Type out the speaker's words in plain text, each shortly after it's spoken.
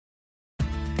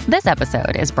This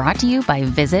episode is brought to you by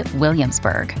Visit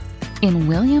Williamsburg. In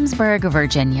Williamsburg,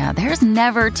 Virginia, there's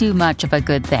never too much of a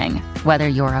good thing. Whether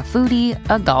you're a foodie,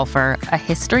 a golfer, a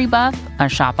history buff, a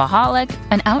shopaholic,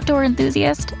 an outdoor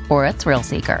enthusiast, or a thrill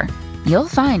seeker, you'll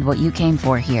find what you came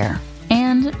for here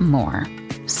and more.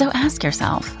 So ask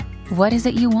yourself, what is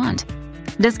it you want?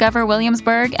 Discover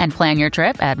Williamsburg and plan your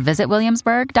trip at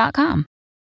visitwilliamsburg.com.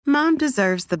 Mom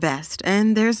deserves the best,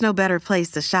 and there's no better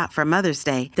place to shop for Mother's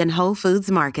Day than Whole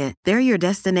Foods Market. They're your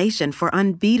destination for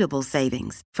unbeatable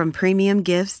savings, from premium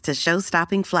gifts to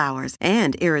show-stopping flowers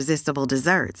and irresistible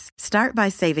desserts. Start by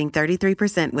saving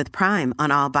 33% with Prime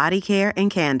on all body care and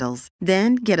candles.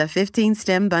 Then get a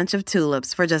 15-stem bunch of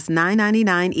tulips for just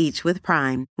 $9.99 each with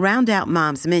Prime. Round out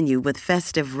Mom's menu with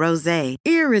festive rosé,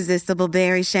 irresistible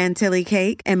berry chantilly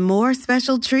cake, and more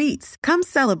special treats. Come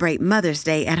celebrate Mother's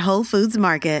Day at Whole Foods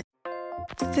Market.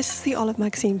 This is the Olive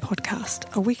Magazine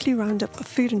podcast, a weekly roundup of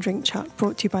food and drink chat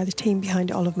brought to you by the team behind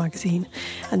Olive Magazine,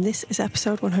 and this is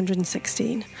episode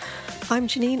 116. I'm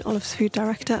Janine, Olive's food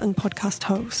director and podcast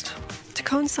host. To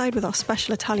coincide with our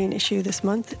special Italian issue this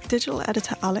month, digital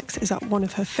editor Alex is at one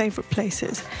of her favourite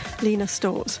places, Lina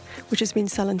Stores, which has been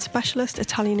selling specialist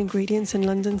Italian ingredients in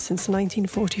London since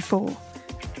 1944.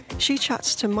 She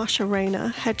chats to Masha Rayner,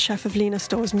 head chef of Lina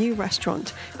Stores' new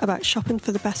restaurant, about shopping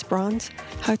for the best brands,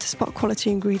 how to spot quality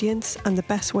ingredients, and the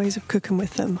best ways of cooking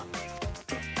with them.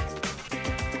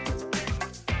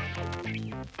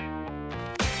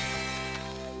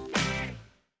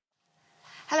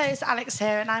 Hello, it's Alex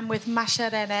here, and I'm with Masha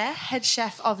Rayner, head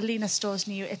chef of Lina Stores'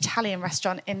 new Italian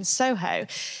restaurant in Soho.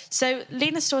 So,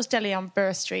 Lina Stores Deli on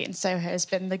Burr Street in Soho has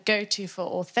been the go-to for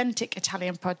authentic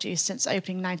Italian produce since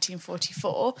opening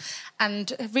 1944,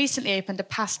 and recently opened a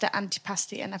pasta,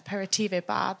 antipasti, and aperitivo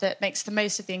bar that makes the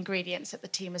most of the ingredients that the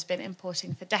team has been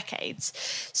importing for decades.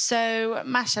 So,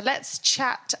 Masha, let's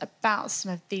chat about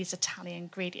some of these Italian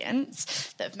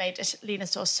ingredients that have made Lina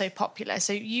Stores so popular.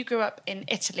 So, you grew up in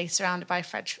Italy, surrounded by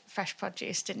fresh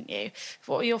produce, didn't you?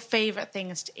 What were your favourite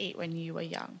things to eat when you were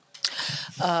young?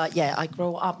 I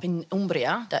grew up in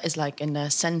Umbria, that is like in the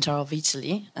centre of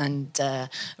Italy, and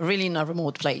really in a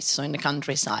remote place, so in the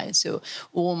countryside. So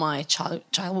all my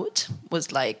childhood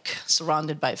was like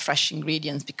surrounded by fresh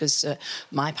ingredients because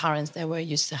my parents, they were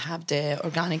used to have their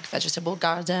organic vegetable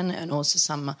garden and also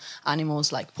some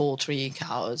animals like poultry,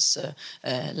 cows,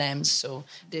 lambs. So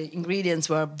the ingredients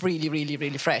were really, really,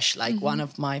 really fresh. Like one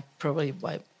of the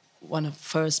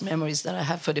first memories that I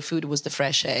have for the food was the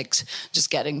fresh eggs,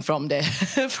 just getting from the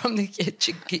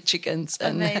chickens.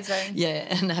 And, amazing.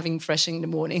 And having fresh in the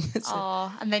morning.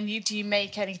 And then do you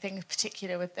make anything in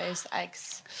particular with those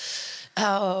eggs?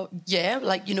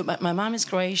 My mom is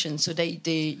Croatian, so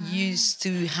they used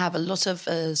to have a lot of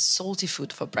salty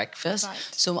food for breakfast. Right.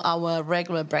 So our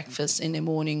regular breakfast in the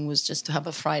morning was just to have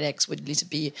a fried eggs with a little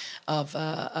bit of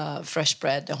fresh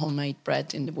bread, the homemade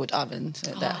bread in the wood oven.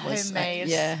 So that was homemade.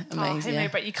 Amazing.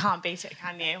 Homemade bread, you can't beat it,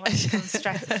 can you? When it comes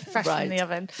fresh from the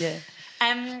oven. Yeah.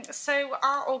 So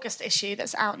our August issue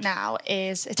that's out now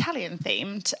is Italian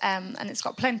themed, and it's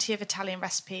got plenty of Italian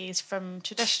recipes, from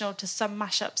traditional to some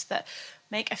mashups that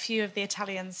make a few of the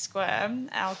Italians squirm.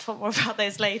 I'll talk more about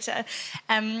those later.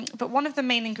 But one of the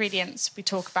main ingredients we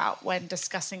talk about when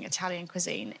discussing Italian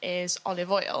cuisine is olive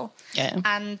oil. Yeah.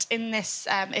 And in this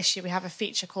issue, we have a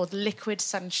feature called Liquid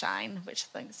Sunshine, which I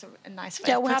think is a nice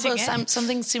way of we putting have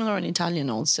something similar in Italian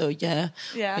also. Yeah,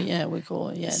 we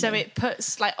call it. So it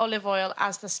puts like olive oil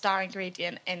as the star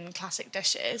ingredient in classic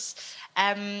dishes.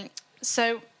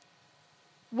 So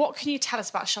what can you tell us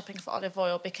about shopping for olive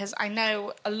oil? Because I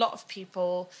know a lot of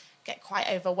people get quite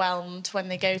overwhelmed when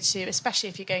they go to, especially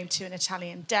if you're going to an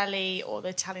Italian deli or the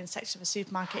Italian section of a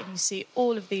supermarket, and you see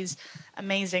all of these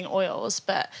amazing oils.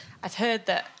 But I've heard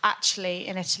that actually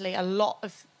in Italy, a lot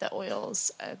of the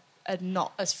oils are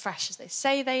not as fresh as they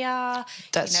say they are.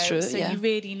 That's true, So you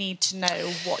really need to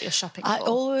know what you're shopping for. I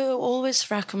always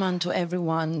recommend to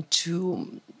everyone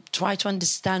to try to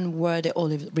understand where the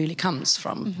olive really comes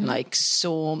from.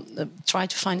 Try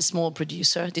to find a small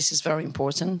producer. This is very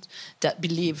important, that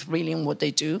believe really in what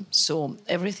they do. So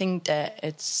everything that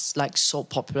it's like so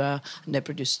popular and they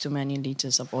produce too many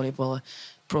liters of olive oil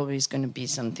probably is going to be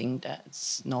something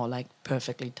that's not like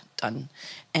perfectly done.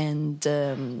 And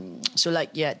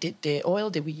the oil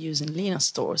that we use in Lina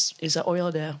Stores is an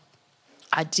oil that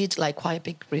I did like quite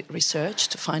a big research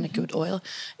to find a good oil.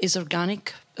 It's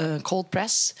organic, cold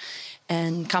press,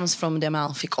 and comes from the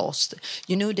Amalfi Coast.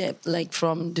 You know that, like,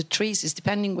 from the trees, it's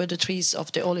depending where the trees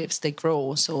of the olives they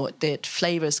grow, so the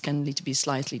flavors can need to be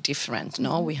slightly different.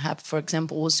 No, we have, for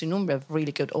example, also in Umbria,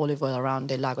 really good olive oil around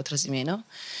the Lago Trasimeno.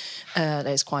 That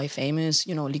is quite famous.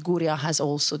 You know, Liguria has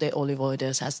also the olive oil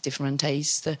that has different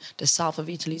tastes. The south of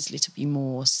Italy is a little bit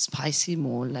more spicy,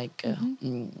 more like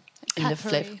in the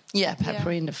flavor. Yeah,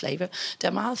 peppery in the flavor. The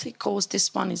Amalfi Coast,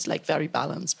 this one is like very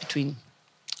balanced between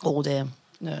all the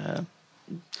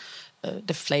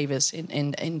flavors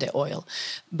in the oil.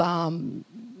 But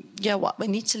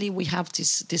in Italy we have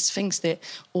these things that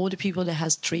all the people that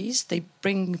has trees, they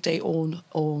bring their own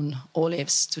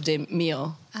olives to the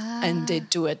meal and they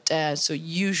do it there. So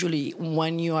usually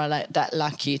when you are like that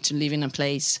lucky to live in a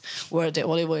place where the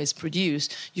olive oil is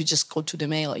produced, you just go to the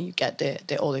mill and you get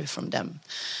the olive from them.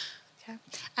 Okay.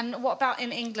 And what about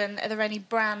in England? Are there any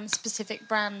specific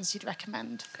brands you'd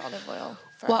recommend for olive oil?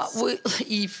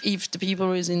 If the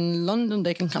people is in London,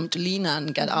 they can come to Lina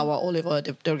and get our olive oil,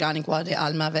 the organic one, the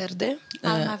Alma Verde.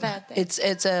 Alma Verde.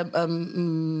 It's a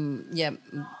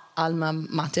Alma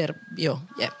Mater Bio.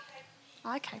 Yeah.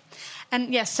 Okay,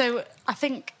 and so I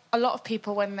think a lot of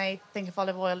people, when they think of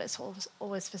olive oil, it's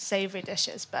always for savoury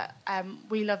dishes, but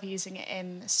we love using it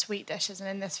in sweet dishes. And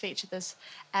in this feature, there's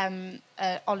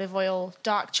olive oil,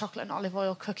 dark chocolate and olive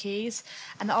oil cookies.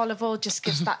 And the olive oil just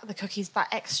gives the cookies that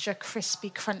extra crispy,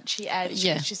 crunchy edge,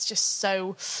 which is just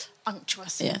so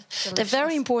unctuous. Yeah, they're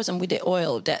very important with the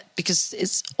oil because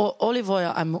it's olive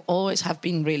oil. Always have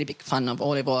been really big fan of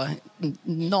olive oil.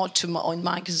 Not too much in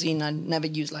my cuisine. I never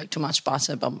use like too much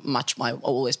butter, but I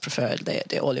always prefer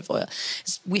the olive oil.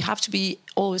 We have to be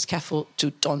always careful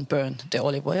to don't burn the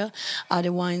olive oil,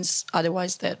 otherwise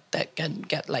that can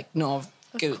get like no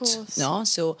good. No,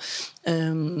 so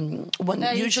when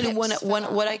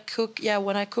I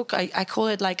cook, I call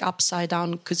it like upside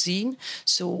down cuisine.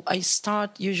 So I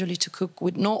start usually to cook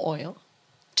with no oil.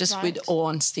 Just with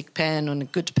one stick pan on a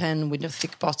good pan with a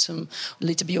thick bottom, a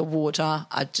little bit of water.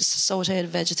 I just sauteed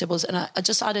vegetables and I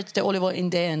just added the olive oil in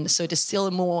there, and so it's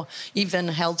still more even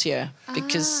healthier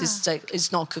because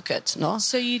it's not cooked. No,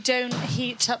 so you don't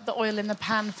heat up the oil in the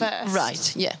pan first.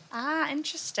 Right? Yeah.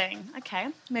 Interesting. Okay,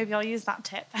 maybe I'll use that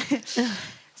tip.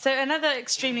 So another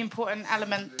extremely important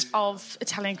element of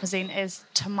Italian cuisine is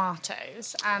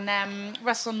tomatoes. And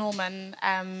Russell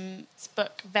Norman's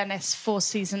book, Venice, 4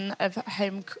 Seasons of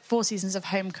Home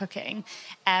Cooking,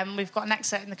 we've got an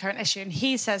excerpt in the current issue, and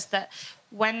he says that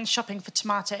when shopping for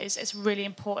tomatoes, it's really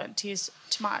important to use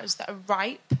tomatoes that are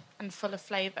ripe and full of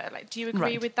flavour. Like, do you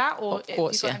agree with that? Or have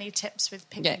you got any tips with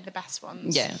picking the best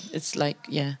ones? Yeah, it's like,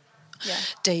 Yeah.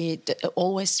 They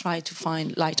always try to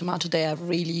find like tomato. They are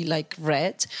really like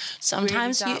red.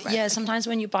 Sometimes, really sometimes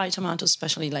when you buy tomatoes,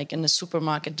 especially like in the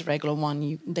supermarket, the regular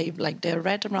one, they're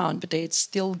red around, but they're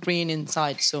still green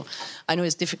inside. So I know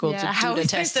it's difficult to do the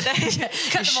test.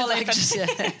 Cut them all open.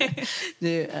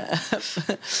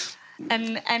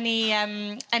 And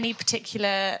any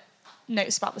particular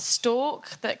notes about the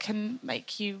stalk that can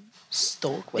make you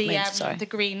stalk? The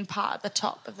green part at the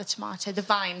top of the tomato, the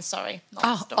vine. Sorry. Not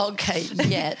the stalk. Okay.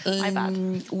 Yeah. My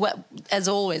bad. Well, as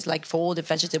always, like for all the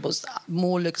vegetables,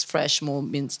 more looks fresh, more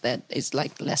means that it's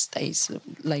like less taste,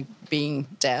 like being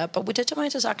there. But with the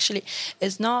tomatoes, actually,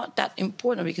 it's not that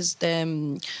important because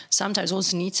sometimes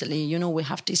also in Italy, we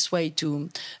have this way to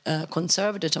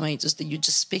conserve the tomatoes that you're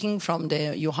just picking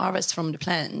you harvest from the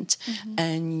plant,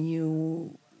 and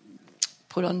you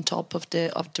put on top of the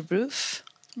roof.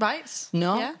 Right.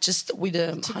 No, yeah. just with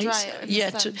a to dry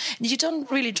it. You don't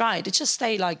really dry it. They just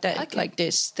stay like that, like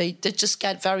this. They just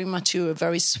get very mature,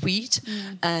 very sweet,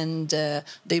 and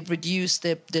they reduce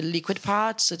the liquid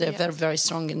part, so they're very, very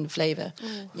strong in flavor.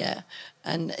 Yeah,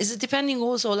 and it's depending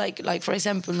also, like for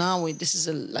example, now this is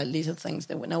like little things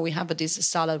that now we have this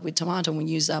salad with tomato. We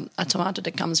use a tomato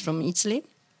that comes from Italy,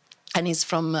 and it's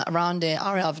from around the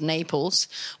area of Naples,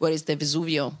 where is the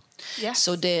Vesuvio. Yes.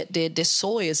 So the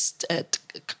soil is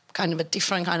kind of a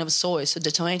different kind of soil. So the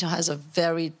tomato has a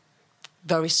very,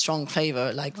 very strong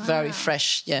flavor, like very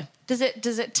fresh. Yeah. Does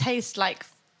it taste like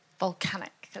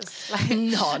volcanic?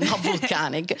 No, not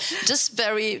volcanic. Just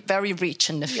very, very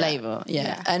rich in the flavor.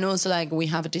 Yeah. And also like we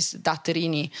have this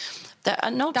datterini.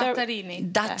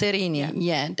 Datterini.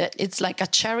 That it's like a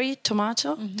cherry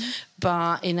tomato,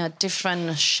 but in a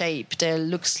different shape. They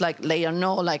looks like they are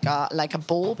not like a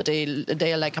ball, but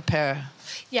they are like a pear.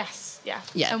 Yes, yeah.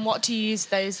 And what do you use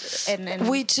those in?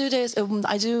 We do this.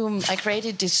 I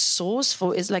created this sauce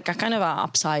for. It's like a kind of a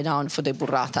upside down for the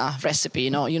burrata recipe.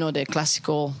 You know the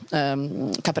classical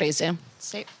caprese.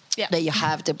 So, yeah. There you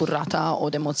have the burrata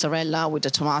or the mozzarella with the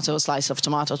tomato, slice of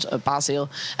tomato, basil,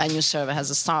 and you serve it as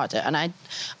a starter. And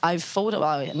I thought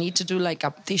about it. I need to do like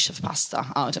a dish of pasta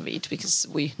out of it because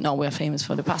we know we're famous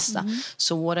for the pasta.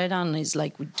 So what I done is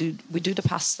like we do the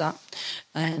pasta,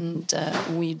 and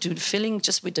we do the filling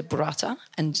just with the burrata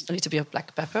and a little bit of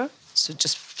black pepper. So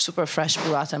just super fresh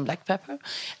burrata and black pepper,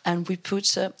 and we put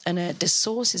the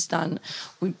sauce is done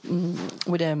with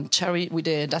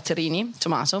the datterini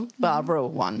tomato, but raw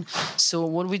one. So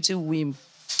what we do, we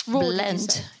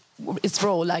blend. It's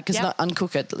raw, like it's not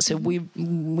uncooked. So we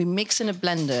mix in a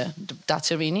blender the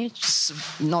datterini,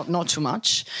 just not too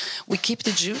much. We keep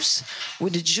the juice.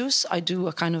 With the juice, I do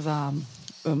a kind of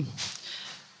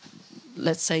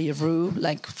let's say a roux,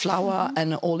 like flour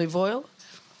and olive oil,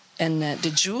 and the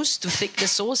juice to thick the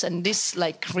sauce. And this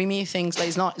like creamy things,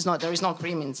 like there is no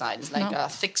cream inside. It's like a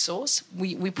thick sauce.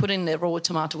 We put in the raw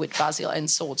tomato with basil and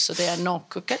salt, so they are not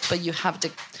cooked, but you have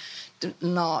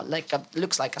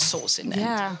looks like a sauce in there.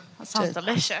 Yeah, that sounds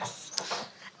delicious.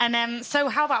 And so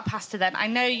how about pasta then? I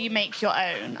know you make your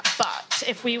own, but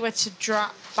if we were to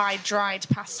buy dried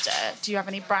pasta, do you have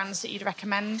any brands that you'd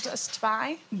recommend us to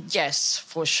buy? Yes,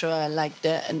 for sure. Like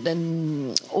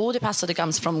all the pasta that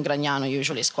comes from Gragnano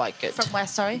usually is quite good. From where,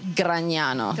 sorry?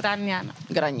 Gragnano.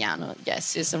 Gragnano,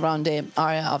 yes. It's around the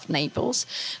area of Naples.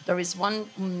 There is one...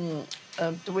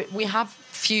 we have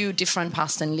few different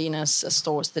pasta in Lina's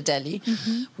stores, the deli.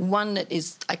 Mm-hmm. One that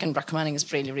I can recommend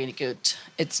is really, really good.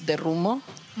 It's the Rumo.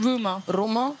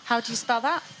 Rumo. How do you spell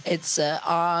that? It's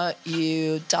RUMMO.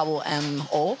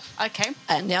 Okay.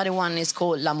 And the other one is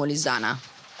called La Molisana.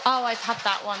 Oh, I've had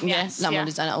that one, yes. La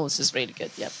Molisana also is really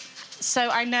good, yep. So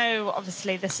I know,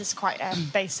 obviously, this is quite a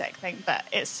basic thing, but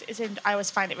I always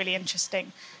find it really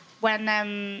interesting when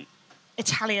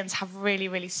Italians have really,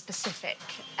 really specific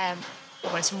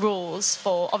almost rules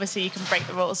for, obviously you can break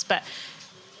the rules, but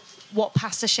what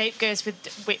pasta shape goes with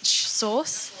which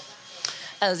sauce?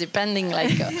 Depending, I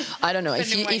don't know.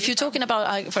 If you're talking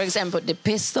about, for example, the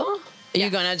pesto, you're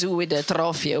going to do with the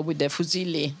trofio, with the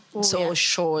fusilli,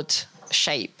 short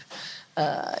shape.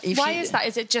 Why is that?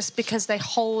 Is it just because they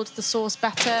hold the sauce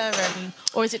better,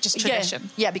 or is it just tradition?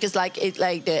 Yeah, because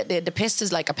the pesto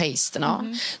is like a paste, you know.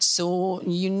 Mm-hmm. So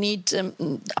you need a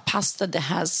pasta that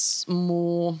has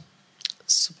more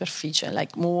superficie,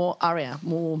 like more area,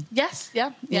 more. Yes,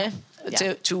 yeah.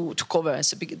 To cover,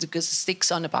 so because it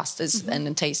sticks on the pastas and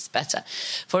it tastes better.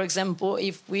 For example,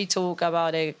 if we talk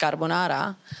about a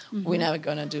carbonara, we're never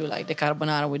gonna do like the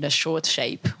carbonara with a short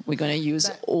shape. We're gonna use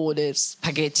all the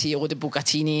spaghetti or the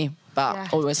bucatini,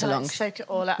 but always along. Soak it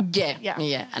all up.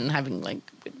 Yeah, and having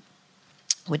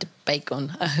with the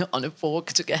bacon on a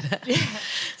fork together. Yeah.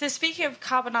 So speaking of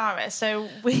carbonara, so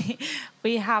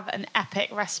we have an epic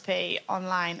recipe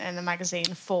online in the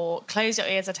magazine for Close Your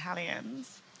Ears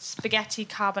Italians. Spaghetti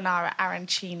carbonara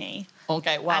arancini.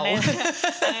 Okay, wow. I know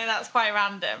that's quite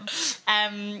random.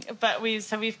 But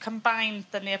we've combined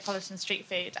the Neapolitan street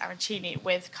food arancini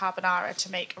with carbonara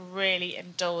to make a really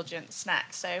indulgent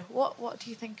snack. So what do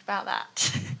you think about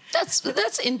that?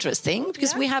 That's interesting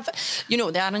because we have, the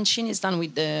arancini is done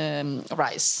with the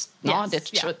rice. No, the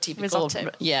typical risotto.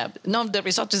 Yeah, no, the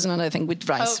risotto is another thing with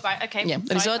rice. Oh, right, okay. Yeah,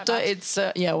 the risotto it's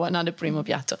another primo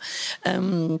piatto.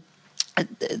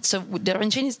 So the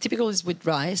arancini is typical is with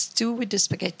rice. Too with the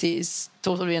spaghetti is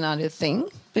totally another thing.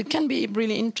 But it can be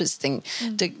really interesting.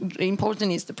 The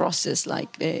important is the process,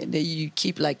 you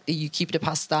keep the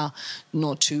pasta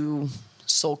not too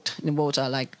soaked in water,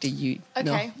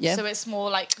 So it's more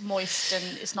like moist and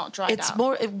it's not dried out. It's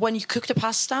more when you cook the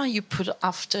pasta, you put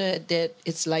after that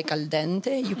it's like al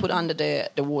dente. You put under the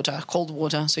water, cold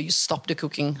water, so you stop the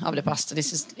cooking of the pasta.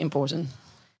 This is important.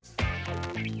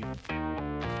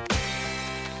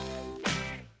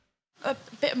 A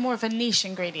bit more of a niche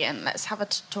ingredient. Let's have a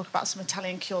talk about some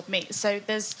Italian cured meat. So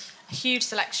there's a huge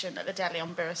selection at the deli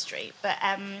on Borough Street. But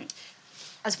I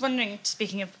was wondering,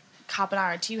 speaking of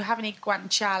carbonara, do you have any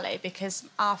guanciale? Because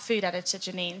our food editor,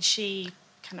 Janine, she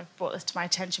kind of brought this to my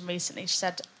attention recently. She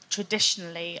said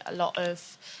traditionally a lot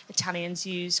of Italians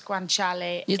use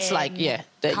guanciale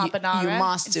carbonara. You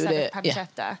must do the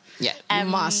pancetta. Yeah, you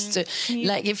must.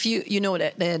 If you know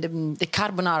that the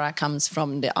carbonara comes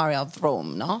from the area of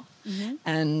Rome, no? Mm-hmm.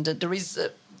 And there is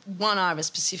one area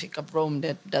specific of Rome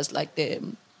that does like the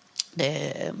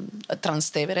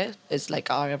Trastevere is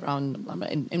like area around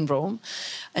in Rome,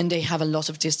 and they have a lot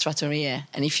of this trattorie.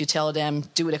 And if you tell them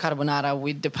do the carbonara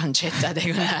with the pancetta,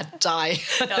 they're gonna die.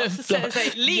 So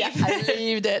leave. Yeah, I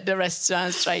leave the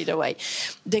restaurant straight away.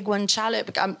 The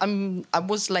guanciale, I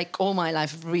was like all my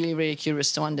life really, really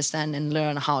curious to understand and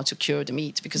learn how to cure the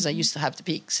meat because I used to have the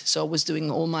pigs, so I was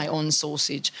doing all my own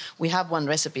sausage. We have one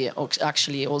recipe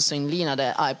actually also in Lina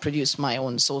that I produced my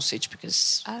own sausage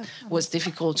because it was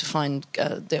difficult to find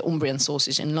the Umbrian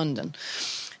sausage in London.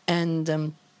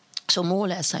 And so more or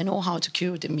less I know how to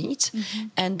cure the meat. Mm-hmm.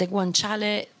 And the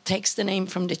guanciale takes the name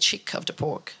from the cheek of the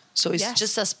pork. So it's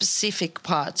just a specific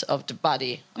part of the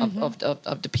body of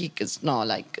the pig. It's not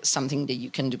like something that you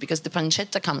can do, because the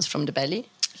pancetta comes from the belly.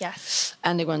 Yes.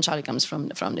 And the guanciale comes from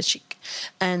the cheek.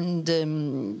 And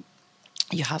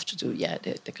you have to do,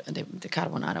 the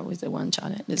carbonara with the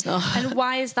guanciale. There's no... And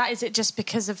why is that? Is it just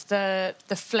because of the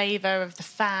flavour of the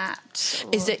fat?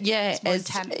 Is it? Yeah, it's more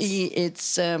intense?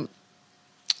 It's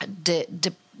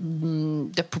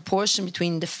the proportion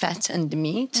between the fat and the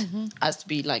meat has to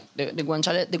be like the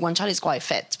guanciale. The guanciale is quite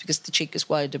fat because the cheek is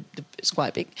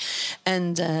quite big,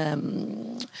 and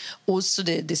also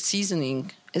the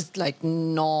seasoning is like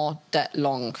not that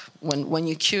long when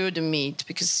you cure the meat,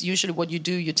 because usually what you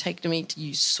do, you take the meat,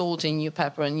 you salt and you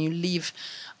pepper, and you leave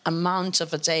amount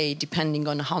of a day depending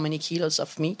on how many kilos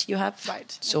of meat you have.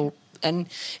 Right. So and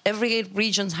every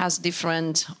region has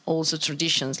different also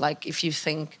traditions. Like if you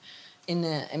think in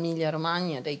Emilia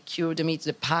Romagna, they cure the meat,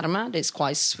 the Parma, there's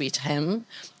quite sweet ham.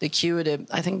 They cure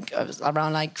I think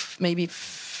around like maybe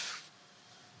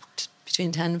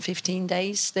between 10 and 15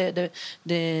 days, the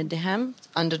ham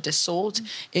under the salt.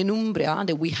 In Umbria,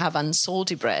 we have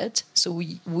unsalty bread. So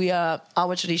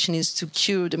our tradition is to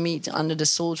cure the meat under the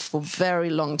salt for very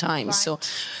long time. Right. So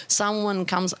someone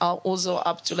comes out also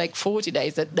up to like 40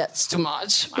 days. That's too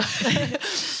much.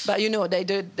 But they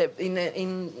do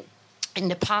in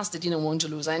the past, they didn't want to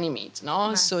lose any meat,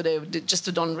 no? So they just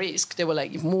to don't risk. They were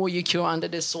like, if more you cure under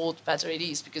the salt, better it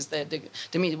is, because the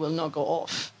meat will not go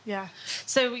off. Yeah.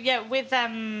 So with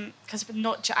because with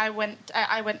Norcia, I went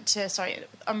to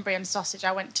Umbrian sausage.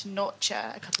 I went to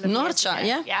Norcia a couple of years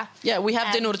ago. Yeah. We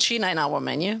have the Norcina in our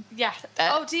menu. Yeah.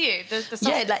 Do you the sausage?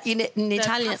 Yeah, like in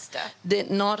Italian, pasta. the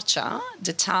Norcia,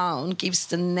 the town, gives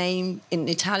the name in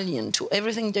Italian to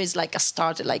everything. There is like a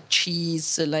starter, like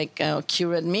cheese, like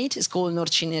cured meat. It's called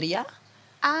Norcineria.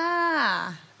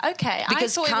 Ah, okay.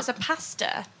 Because I thought it was a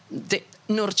pasta. The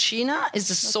Norcina is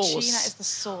the sauce. Norcina is the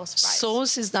sauce, right?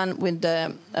 Sauce is done with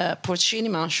the porcini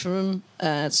mushroom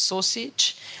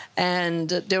sausage, and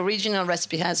the original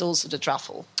recipe has also the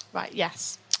truffle. Right.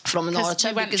 Yes. From Norcia,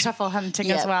 we went truffle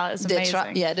hunting as well. It's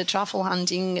amazing. The truffle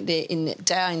hunting. In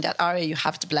that area, you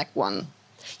have the black one.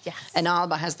 Yes. And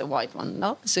Alba has the white one,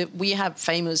 no? So we are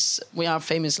famous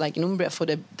like in Umbria for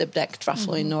the black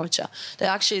truffle in Norcia.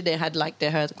 They had like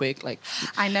the earthquake, like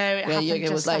I know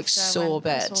it was like so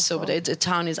bad. So the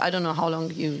town is, I don't know how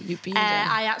long you've been there.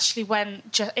 I actually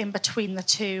went in between the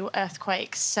two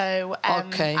earthquakes. So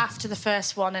after the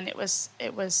first one, and it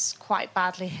was quite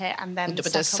badly hit, and then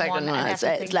the second one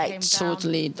it's like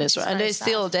totally destroyed, and they're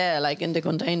still there, like in the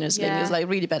containers. Yeah. It's like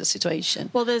really bad situation.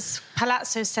 Well, there's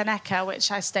Palazzo Seneca,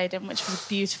 which I stayed in, which was a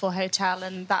beautiful hotel,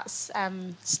 and that's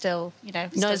still,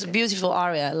 it's a beautiful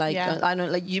area. Like I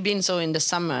don't like you've been in the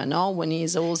summer, no? When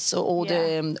it's also all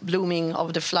the blooming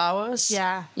of the flowers.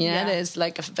 Yeah. There's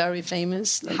like a very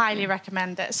famous. Highly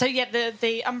recommend it. So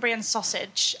the Umbrian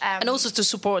sausage, and also to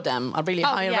support them, I really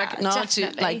highly recommend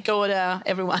to go there.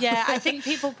 Everyone. Yeah, I think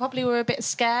people probably were a bit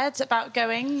scared about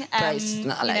going. But it's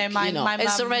not my mum,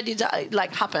 it's already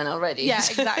happened already. Yeah,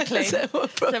 exactly. So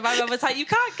my mum was like, "You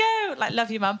can't go." Like,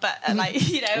 love you, mum, but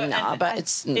but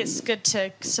it's good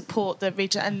to support the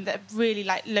region and really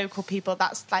like local people.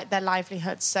 That's like their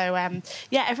livelihood. So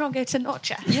everyone go to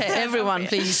Norcia. Yeah, everyone,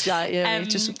 please,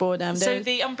 to support them. So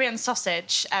the Umbrian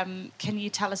sausage. Can you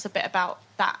tell us a bit about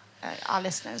that? Our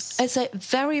listeners. It's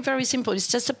very, very simple. It's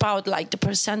just about like the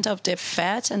percent of the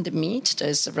fat and the meat.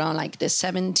 There's around like the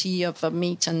 70 of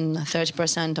meat and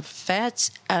 30% of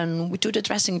fat. And we do the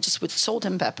dressing just with salt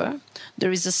and pepper.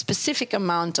 There is a specific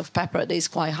amount of pepper that is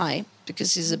quite high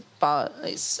because it's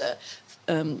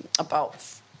about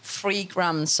 3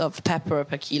 grams of pepper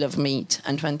per kilo of meat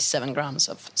and 27 grams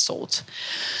of salt.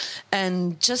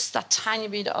 And just a tiny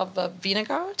bit of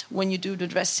vinegar when you do the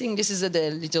dressing. This is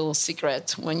the little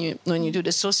secret when you do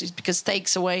the sausage, because it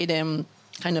takes away the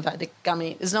kind of the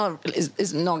gummy. It's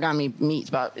not gummy meat,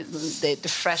 but the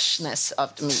freshness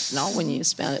of the meat. No, when you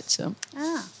smell it. So.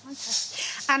 Okay.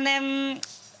 And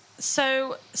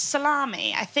so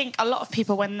salami. I think a lot of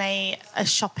people, when they are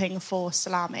shopping for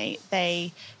salami,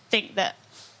 they think that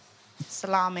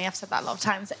salami, I've said that a lot of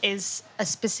times, is a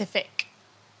specific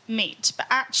meat, but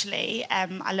actually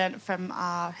I learned from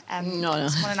our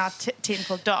someone in our team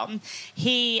called Dom.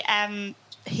 He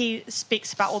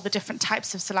speaks about all the different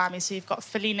types of salami. So you've got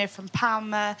Felino from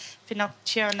Parma,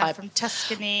 Finocchione from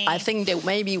Tuscany. I think that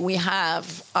maybe we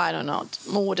have, I don't know,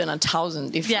 more than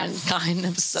 1,000 different kind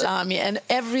of salami, and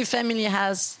every family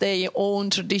has their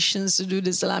own traditions to do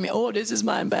the salami. This is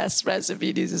my best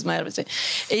recipe. This is my recipe.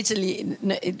 Italy,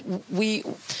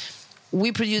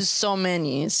 we produce so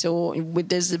many, so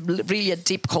there's really a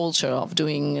deep culture of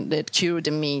doing the cure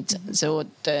the meat. So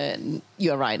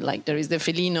you're right. Like there is the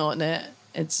felino.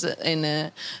 It's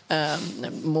in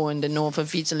more in the north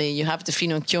of Italy. You have the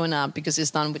finocchiona because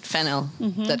it's done with fennel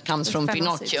that comes from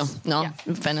Pinocchio. Seeds. No, Yeah.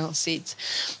 fennel seeds.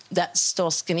 That's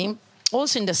Tuscany.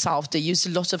 Also in the south, they use a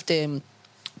lot of the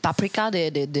paprika,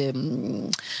 the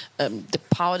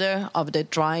powder of the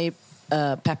dry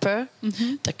pepper.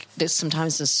 There's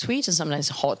sometimes it's sweet and sometimes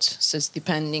hot. So it's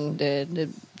depending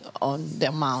on the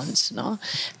amount, no?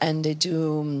 And they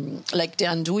do like the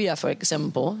anduja, for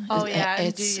example. Oh yeah,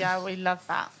 anduja, we love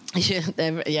that.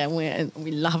 Yeah,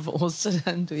 we love also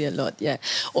the anduja a lot. Yeah,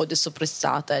 or the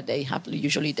soppressata. They have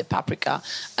usually the paprika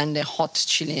and the hot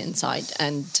chili inside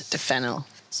and the fennel.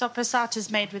 Soppressata is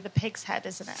made with the pig's head,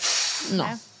 isn't it?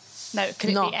 No. No,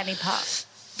 could it be any part?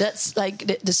 That's like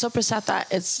the soppressata.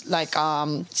 It's like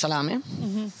salami,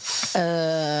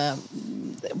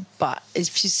 but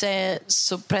if you say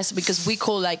soppressa, because we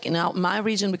call like in my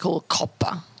region we call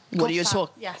coppa. What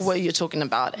you're talking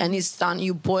about, and it's done.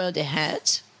 You boil the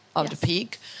head of the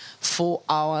pig 4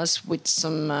 hours with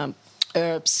some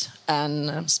herbs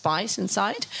and spice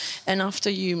inside, and after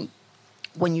you.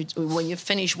 When you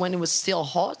finish, when it was still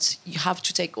hot, you have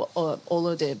to take all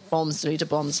of the bombs, the little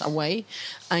bombs away,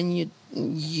 and you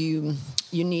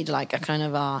need like a kind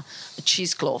of a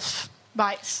cheesecloth.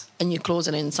 Right. And you close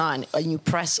it inside, and you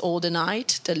press all the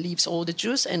night. That leaves all the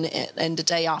juice, and the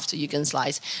day after you can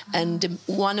slice. And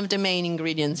one of the main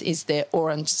ingredients is the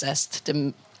orange zest.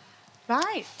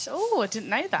 Right. Oh, I didn't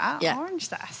know that. Yeah. Orange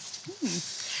zest.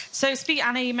 So,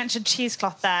 Anna, you mentioned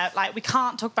cheesecloth there. Like, we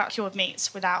can't talk about cured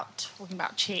meats without talking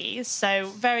about cheese.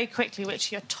 So, very quickly, which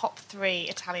are your top 3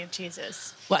 Italian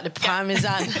cheeses? Well, the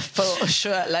Parmesan, for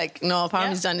sure. Like, no,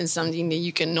 Parmesan is something that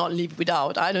you cannot live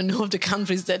without. I don't know of the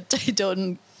countries that they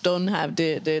don't have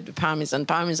the Parmesan.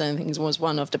 Parmesan, I think, was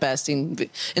one of the best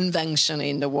invention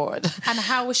in the world. And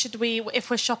how should we, if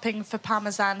we're shopping for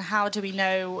Parmesan, how do we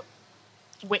know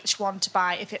which one to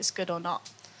buy, if it's good or not?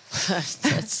 Taste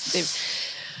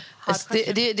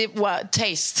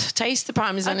the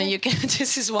Parmesan, and you can.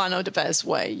 This is one of the best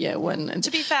way. Yeah.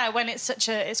 To be fair, when it's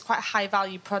it's quite a high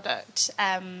value product,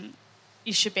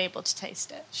 you should be able to taste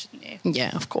it, shouldn't you?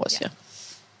 Yeah, of course. Yeah.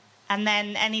 And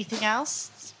then anything else?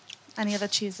 Any other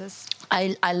cheeses?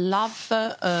 I love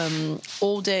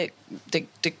all the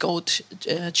goat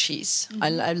cheese.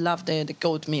 I love the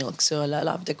goat milk, so I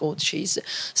love the goat cheese,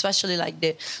 especially like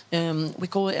the we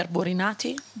call it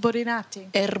erborinati.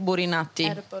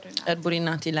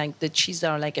 Erborinati, like the cheese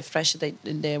that are like a fresh with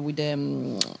the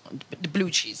blue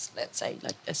cheese, let's say,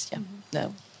 like this. Yeah.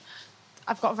 No.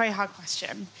 I've got a very hard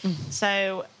question.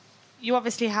 So you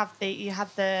obviously had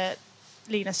the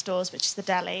Lina Stores, which is the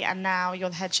deli, and now you're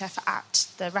the head chef at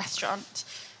the restaurant.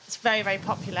 It's very, very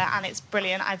popular and it's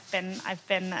brilliant. I've been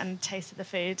and tasted the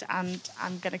food, and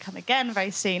I'm going to come again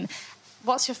very soon.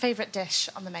 What's your favourite dish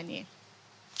on the menu?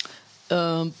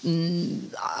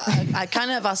 I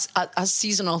kind of a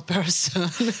seasonal person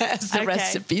as the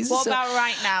recipes. What about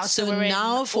right now? So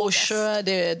now for August. Sure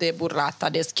the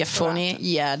burrata, the schiaffoni.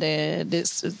 Yeah, the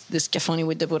schiaffoni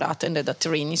with the burrata and the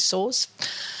datterini sauce.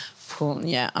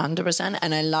 100%.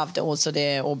 And I loved also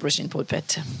the aubergine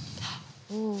polpette.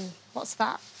 Ooh, what's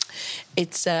that?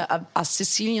 It's a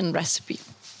Sicilian recipe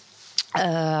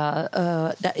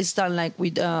that is done like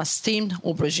with steamed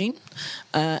aubergine,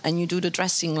 and you do the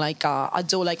dressing like a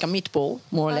dough, like a meatball,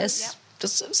 more or less. Yeah. The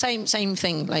same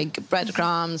thing, like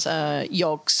breadcrumbs,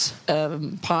 yolks,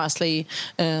 parsley,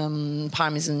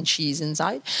 Parmesan cheese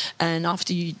inside, and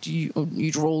after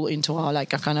you roll into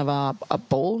like a kind of a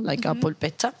bowl, like a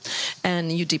polpetta,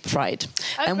 and you deep fry it.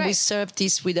 And great. We serve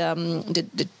this with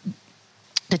the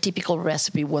typical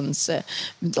recipe ones,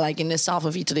 like in the south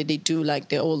of Italy, they do like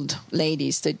the old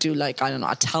ladies. They do like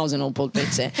 1,000 old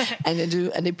polpette, and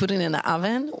they put it in the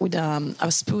oven with a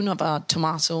spoon of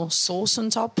tomato sauce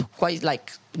on top, quite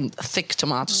like thick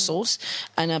tomato sauce,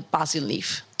 and a basil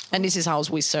leaf. And this is how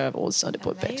we serve also the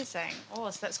polpette. Amazing. Oh,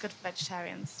 so that's good for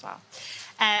vegetarians as well.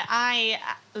 I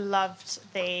loved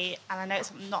and I know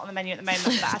it's not on the menu at the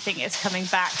moment, but I think it's coming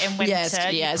back in winter.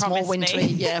 Yes, it's more wintry.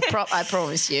 Yeah, I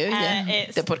promise you.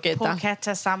 It's the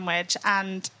porchetta sandwich,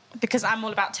 and because I'm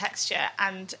all about texture,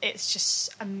 and it's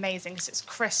just amazing because it's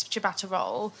crisp ciabatta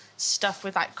roll stuffed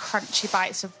with like crunchy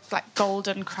bites of like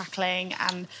golden crackling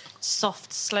and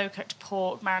soft slow cooked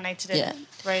pork marinated in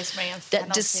rosemary and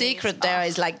fennel The secret there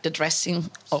is like the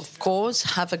dressing, of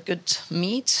course. Have a good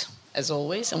meat. as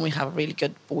always, and we have a really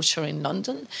good butcher in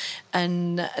London.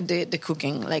 And the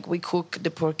cooking, like we cook the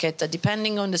porchetta,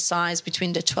 depending on the size,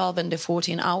 between the 12 and the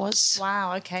 14 hours.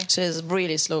 Wow, okay. So it's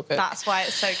really slow cook. That's why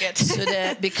it's so good. So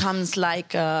that becomes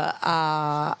like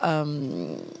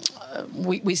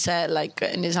we say like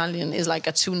in Italian is like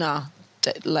a tuna,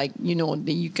 that, like, you know,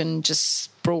 you can just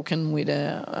broken with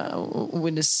a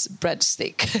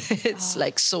breadstick. It's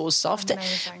like so soft.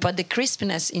 Amazing. But the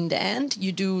crispiness in the end,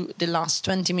 you do the last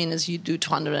 20 minutes, you do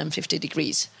 250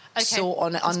 degrees. Okay. So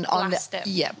on the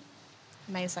yeah.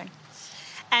 Amazing.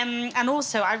 And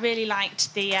also, I really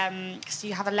liked the because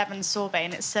you have a lemon sorbet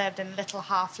and it's served in a little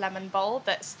half lemon bowl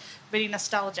that's really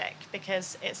nostalgic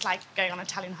because it's like going on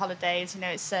Italian holidays. You know,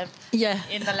 it's served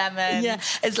in the lemon. Yeah,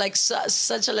 it's like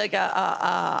such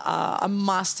a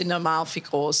must in the mouth,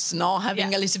 because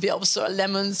having a little bit of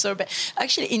lemon sorbet.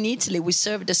 Actually, in Italy, we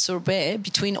serve the sorbet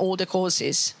between all the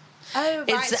courses. Oh,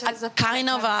 right. It's a kind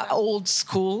of old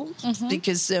school,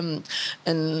 because and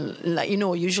like, you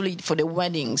know, usually for the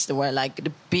weddings there were like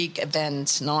the big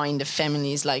events in the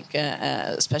families, like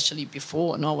especially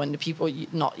before when the people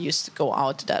not used to go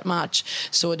out that much,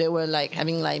 so they were like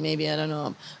having like maybe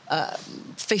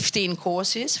 15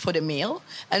 courses for the meal,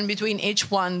 and between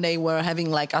each one they were having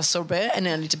like a sorbet and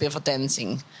a little bit of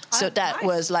dancing. So that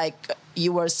was like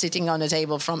you were sitting on a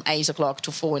table from 8 o'clock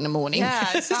to 4 in the morning.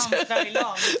 Yeah, it sounds very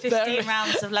long. 15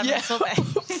 rounds of lemon sorbet.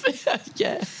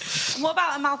 Yeah. What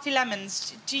about Amalfi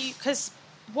lemons? Because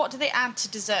what do they add to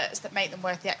desserts that make them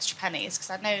worth the extra pennies? Because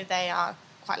I know they are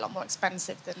quite a lot more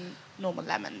expensive than normal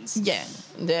lemons. Yeah,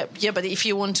 but if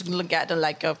you want to look at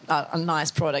a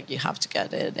nice product, you have to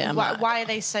get it. Why are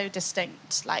they so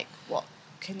distinct? Like, what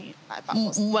can you? Like,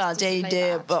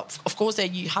 but of course,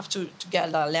 you have to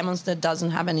get lemons that doesn't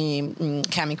have any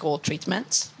chemical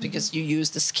treatments, because you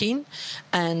use the skin,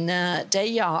 and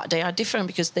they are different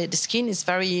because the skin is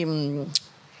very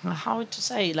how to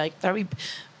say, like very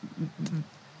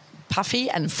puffy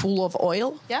and full of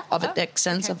oil, of the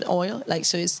essence of the oil, like,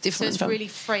 so it's different. So it's really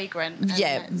fragrant.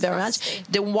 Very much.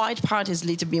 The white part is a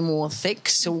little bit more thick,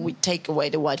 so we take away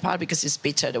the white part because it's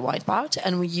bitter, the white part,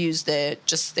 and we use the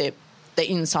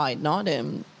inside,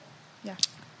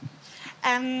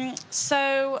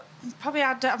 So probably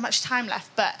I don't have much time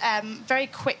left, but very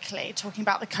quickly talking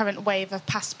about the current wave of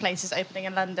pasta places opening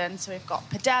in London. So we've got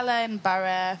Padella in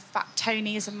Borough, Fat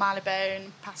Tony's in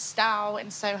Marylebone, Pastel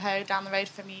in Soho down the road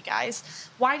from you guys.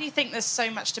 Why do you think there's so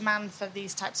much demand for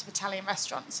these types of Italian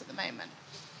restaurants at the moment?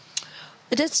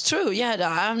 That's true, yeah.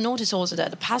 I've noticed also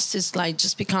that the pasta is like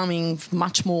just becoming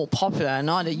much more popular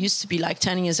now. There used to be like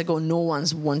 10 years ago, no one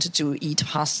wanted to eat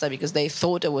pasta because they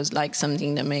thought it was like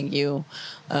something that made you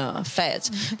fat.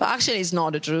 But actually, it's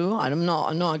not true. I'm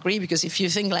not agree, because if you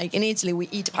think like in Italy, we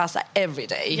eat pasta every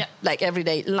day, like every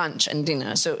day, lunch and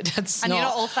dinner. So that's you're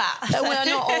not all fat. We are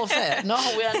not all fat. No,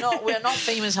 we are not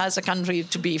famous as a country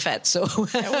to be fat. So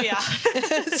we are.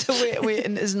 So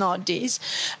it's not this,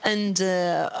 and.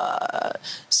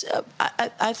 So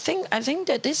I think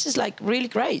that this is like really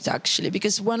great, actually,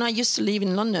 because when I used to live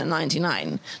in London in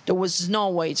 '99, there was no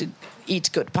way to eat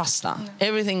good pasta.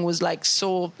 Everything was like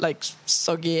so like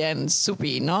soggy and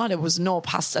soupy. There was no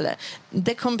pasta.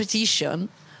 The competition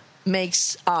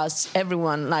makes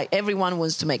everyone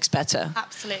wants to make better.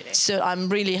 Absolutely. So I'm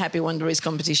really happy when there is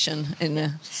competition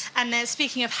in. And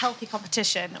speaking of healthy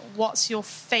competition, what's your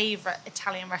favourite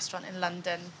Italian restaurant in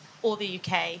London or the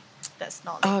UK? That's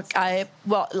not. I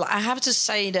have to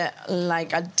say that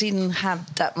like I didn't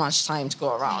have that much time to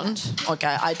go around.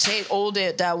 Okay, I take all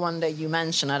that one that you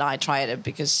mentioned, and I tried it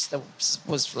because that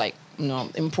was like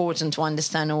important to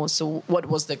understand also what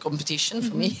was the competition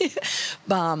for me.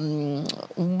 But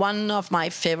one of my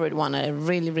favorite one I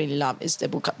really love is the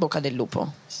Bocca del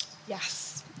Lupo. Yes.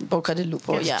 Bocca del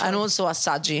Lupo, and also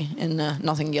Assaggi in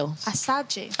Notting Hill.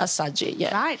 Assaggi,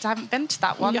 yeah. Right, I haven't been to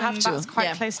that one. You have to. That's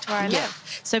quite close to where I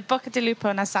live. So Bocca del Lupo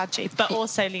and Assaggi, but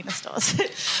also Lina Stores.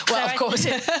 Well, of course.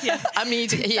 I'm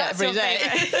eating here every day.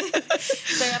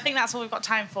 So I think that's all we've got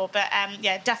time for. But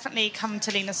definitely come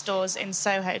to Lina Stores in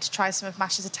Soho to try some of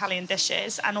Masha's Italian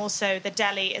dishes. And also the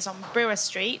deli is on Brewer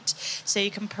Street, so you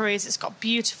can peruse. It's got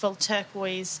beautiful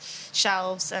turquoise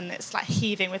shelves, and it's like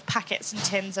heaving with packets and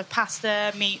tins of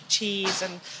pasta, meat, cheese,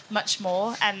 and much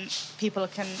more, and people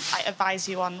can advise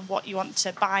you on what you want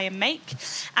to buy and make.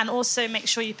 And also make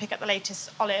sure you pick up the latest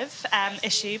Olive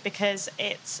issue, because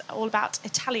it's all about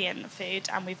Italian food,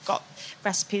 and we've got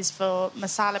recipes for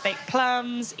masala baked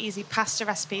plums, easy pasta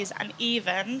recipes, and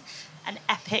even an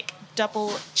epic double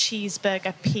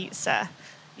cheeseburger pizza.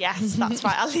 Yes, that's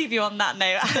right. I'll leave you on that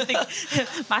note. I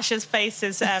think Masha's face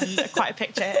is quite a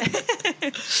picture.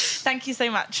 Thank you so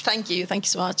much. Thank you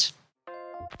so much.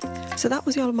 So that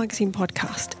was the Olive Magazine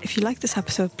podcast. If you like this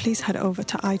episode, please head over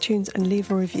to iTunes and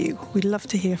leave a review. We'd love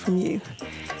to hear from you.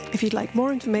 If you'd like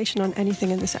more information on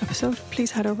anything in this episode, please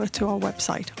head over to our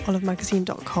website,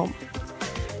 olivemagazine.com.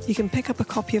 You can pick up a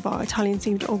copy of our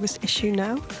Italian-themed August issue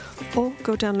now, or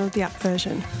go download the app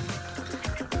version.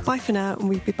 Bye for now, and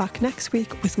we'll be back next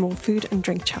week with more food and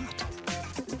drink chat.